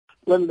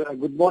Well,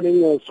 good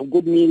morning. Some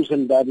good news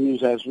and bad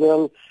news as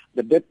well.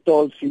 The death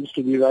toll seems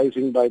to be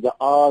rising by the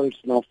hour. It's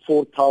now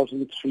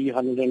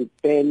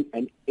 4,310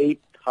 and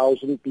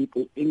 8,000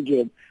 people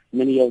injured,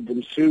 many of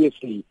them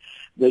seriously.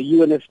 The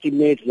UN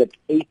estimates that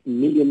 8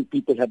 million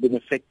people have been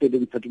affected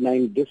in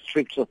 39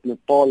 districts of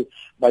Nepal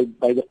by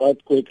the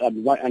earthquake,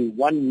 and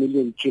 1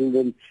 million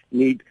children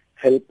need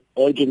help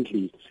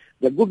urgently.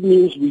 The good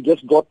news we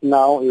just got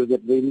now is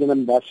that the Indian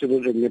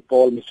ambassador in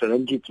Nepal, Mr.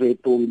 Ranjit Ray,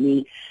 told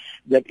me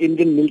that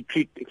Indian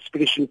military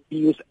expedition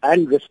teams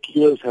and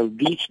rescuers have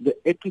reached the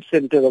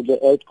epicenter of the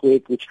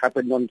earthquake, which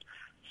happened on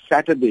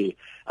Saturday.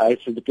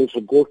 It's in the case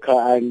of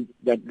Gorkha, and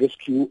that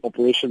rescue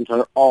operations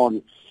are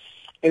on.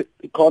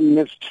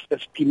 Economists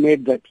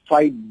estimate that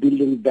 5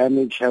 billion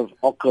damage have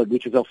occurred,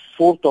 which is a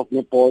fourth of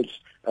Nepal's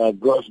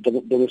gross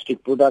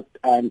domestic product,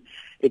 and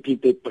it will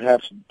take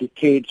perhaps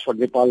decades for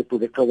Nepal to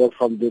recover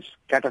from this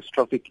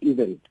catastrophic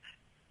event.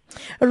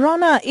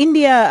 Rana,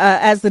 India,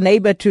 as the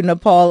neighbor to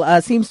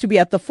Nepal, seems to be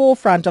at the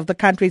forefront of the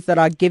countries that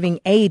are giving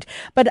aid.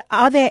 But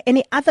are there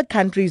any other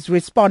countries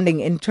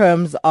responding in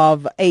terms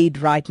of aid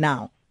right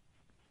now?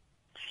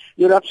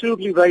 You're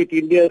absolutely right.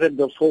 India is at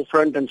the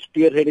forefront and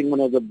spearheading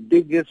one of the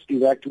biggest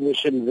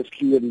evacuation,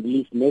 rescue and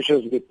relief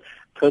measures, with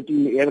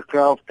 13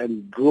 aircraft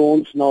and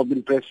drones now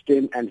being pressed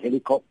in, and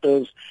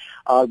helicopters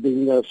are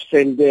being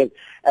sent there.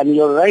 And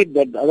you're right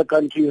that other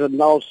countries are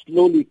now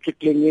slowly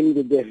trickling in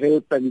with their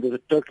help, and there's a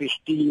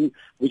Turkish team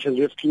which has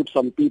rescued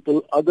some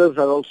people. Others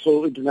are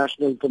also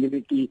international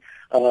community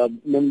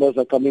members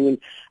are coming in.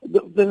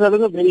 There's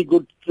another very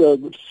good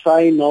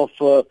sign of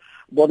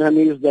Bonham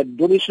is that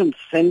donation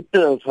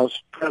centers have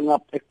sprung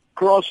up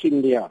across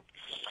India.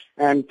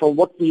 And from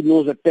what we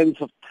know, that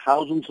tens of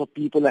thousands of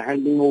people are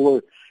handing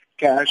over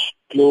cash,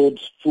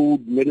 clothes,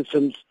 food,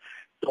 medicines,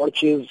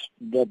 torches.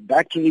 The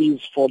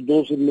batteries for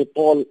those in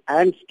Nepal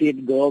and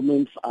state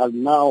governments are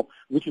now,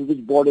 which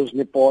borders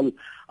Nepal,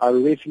 are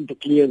racing to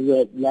clear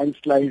the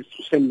landslides,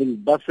 sending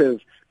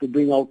buses to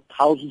bring out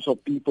thousands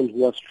of people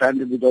who are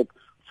stranded without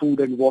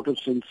food and water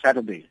since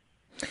Saturday.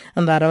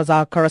 And that was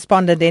our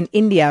correspondent in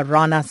India,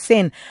 Rana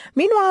Sen.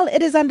 Meanwhile,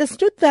 it is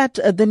understood that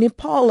the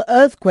Nepal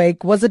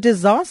earthquake was a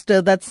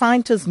disaster that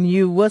scientists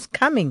knew was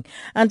coming.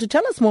 And to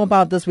tell us more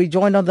about this, we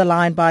joined on the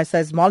line by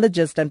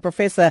seismologist and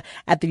professor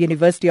at the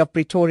University of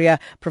Pretoria,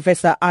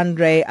 Professor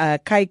Andre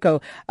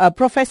Kaiko.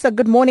 Professor,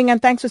 good morning,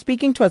 and thanks for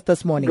speaking to us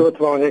this morning. Good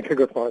morning.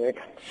 Good morning.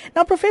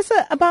 Now,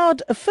 Professor,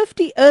 about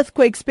 50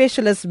 earthquake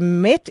specialists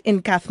met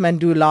in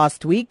Kathmandu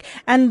last week,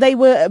 and they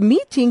were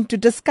meeting to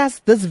discuss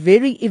this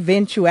very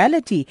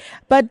eventuality.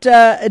 But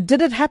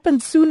did it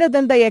happen sooner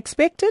than they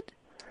expected?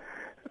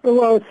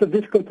 Well, it's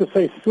difficult to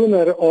say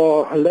sooner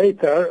or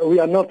later. We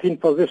are not in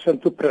position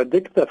to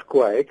predict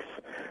earthquakes.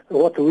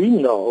 What we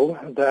know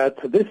that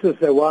this is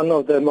one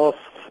of the most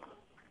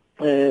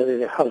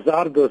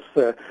hazardous,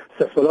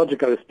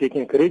 seismologically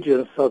speaking,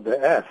 regions of the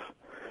Earth.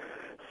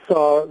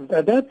 So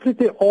there are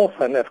pretty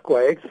often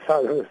earthquakes,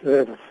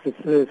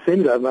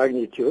 similar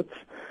magnitudes.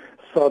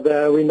 So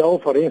we know,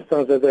 for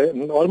instance, that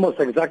almost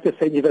exactly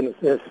same, even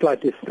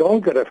slightly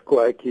stronger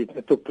earthquake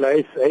took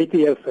place 80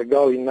 years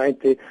ago in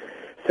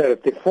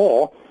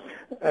 1934,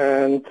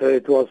 and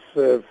it was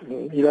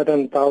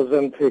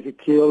 11,000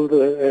 killed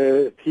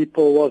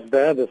people was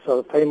there.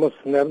 So famous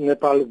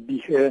Nepal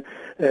Bihar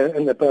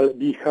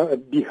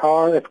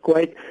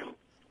earthquake.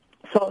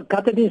 So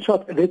cut it in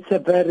short, it's a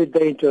very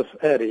dangerous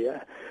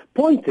area.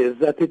 Point is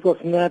that it was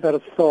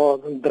never so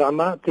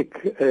dramatic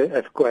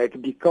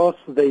earthquake because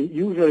they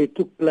usually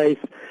took place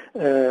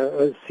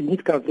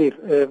significantly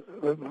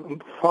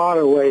far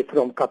away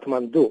from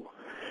Kathmandu,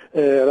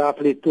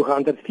 roughly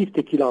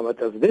 250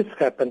 kilometers. This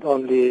happened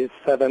only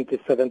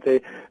 77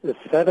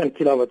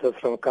 kilometers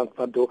from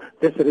Kathmandu.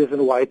 This is the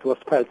reason why it was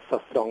felt so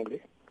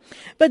strongly.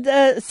 But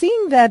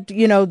seeing that,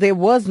 there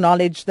was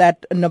knowledge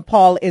that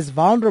Nepal is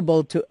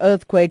vulnerable to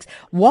earthquakes,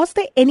 was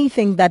there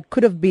anything that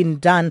could have been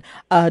done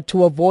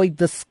to avoid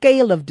the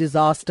scale of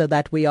disaster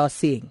that we are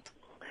seeing?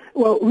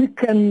 Well, we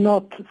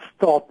cannot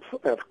stop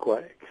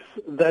earthquakes.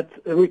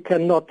 We are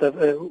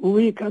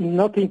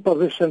not in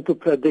position to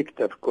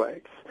predict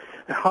earthquakes.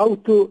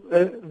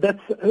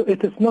 It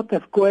is not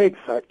earthquakes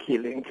are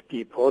killing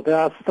people. There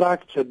are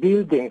structure,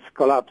 buildings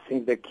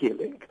collapsing, the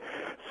killing.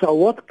 So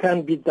what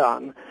can be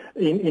done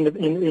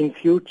in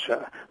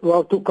future?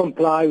 Well, to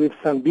comply with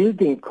some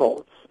building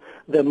codes.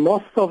 The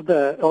most of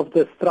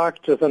the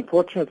structures,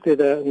 unfortunately,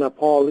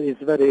 Nepal is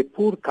a very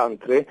poor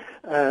country,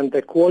 and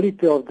the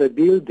quality of the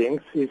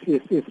buildings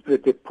is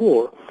pretty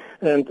poor.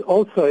 And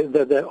also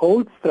the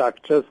old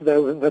structures, there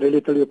is very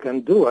little you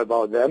can do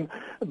about them.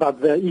 But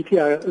if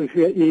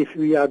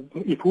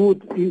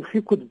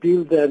you could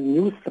build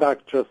new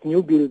structures,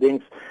 new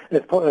buildings,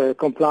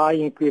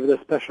 complying with the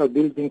special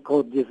building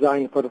code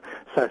design for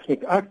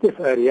seismic active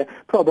area,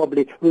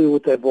 probably we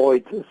would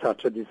avoid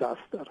such a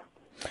disaster.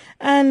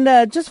 And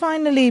just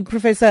finally,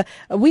 Professor,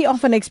 we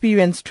often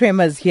experience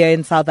tremors here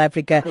in South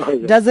Africa. Oh,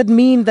 yes. Does it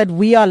mean that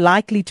we are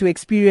likely to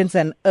experience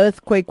an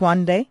earthquake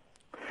one day?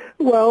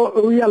 Well,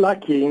 we are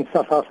lucky in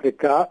South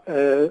Africa.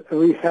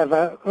 We have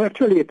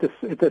actually it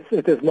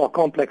is more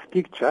complex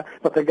picture,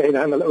 but again,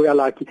 we are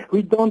lucky.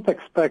 We don't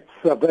expect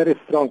very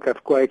strong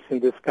earthquakes in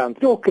this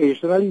country.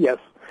 Occasionally, yes,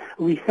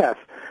 we have.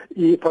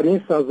 For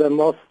instance, the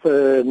most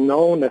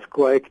known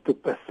earthquake,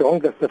 the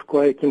strongest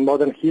earthquake in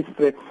modern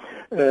history,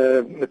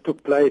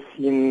 took place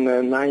in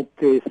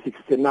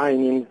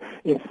 1969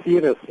 in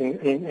Ceres,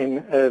 in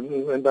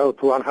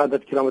about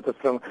 100 kilometers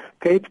from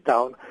Cape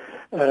Town.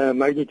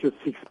 Magnitude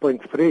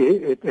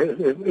 6.3.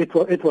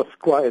 It was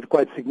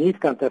quite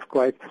significant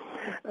earthquake,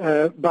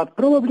 but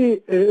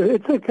probably they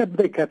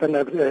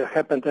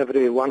happened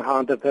every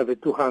 100, every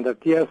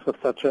 200 years of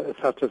such a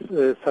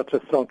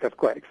strong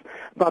earthquakes.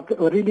 But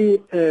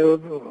really,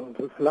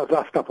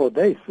 last couple of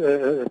days,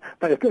 a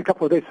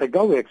couple of days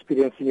ago, we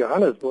experienced in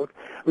Johannesburg.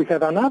 We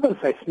have another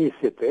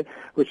seismicity,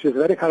 which is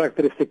very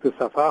characteristic to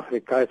South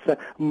Africa. It's a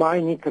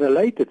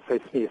mining-related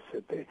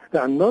seismicity. They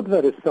are not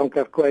very strong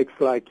earthquakes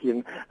like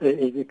in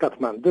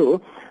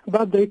Kathmandu,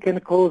 but they can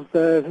cause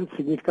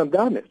significant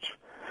damage.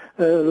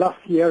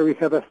 Last year we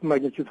had a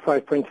magnitude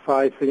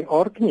 5.5 in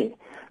Orkney,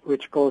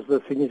 which caused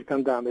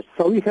significant damage.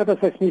 So we have a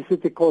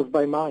seismicity caused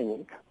by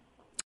mining.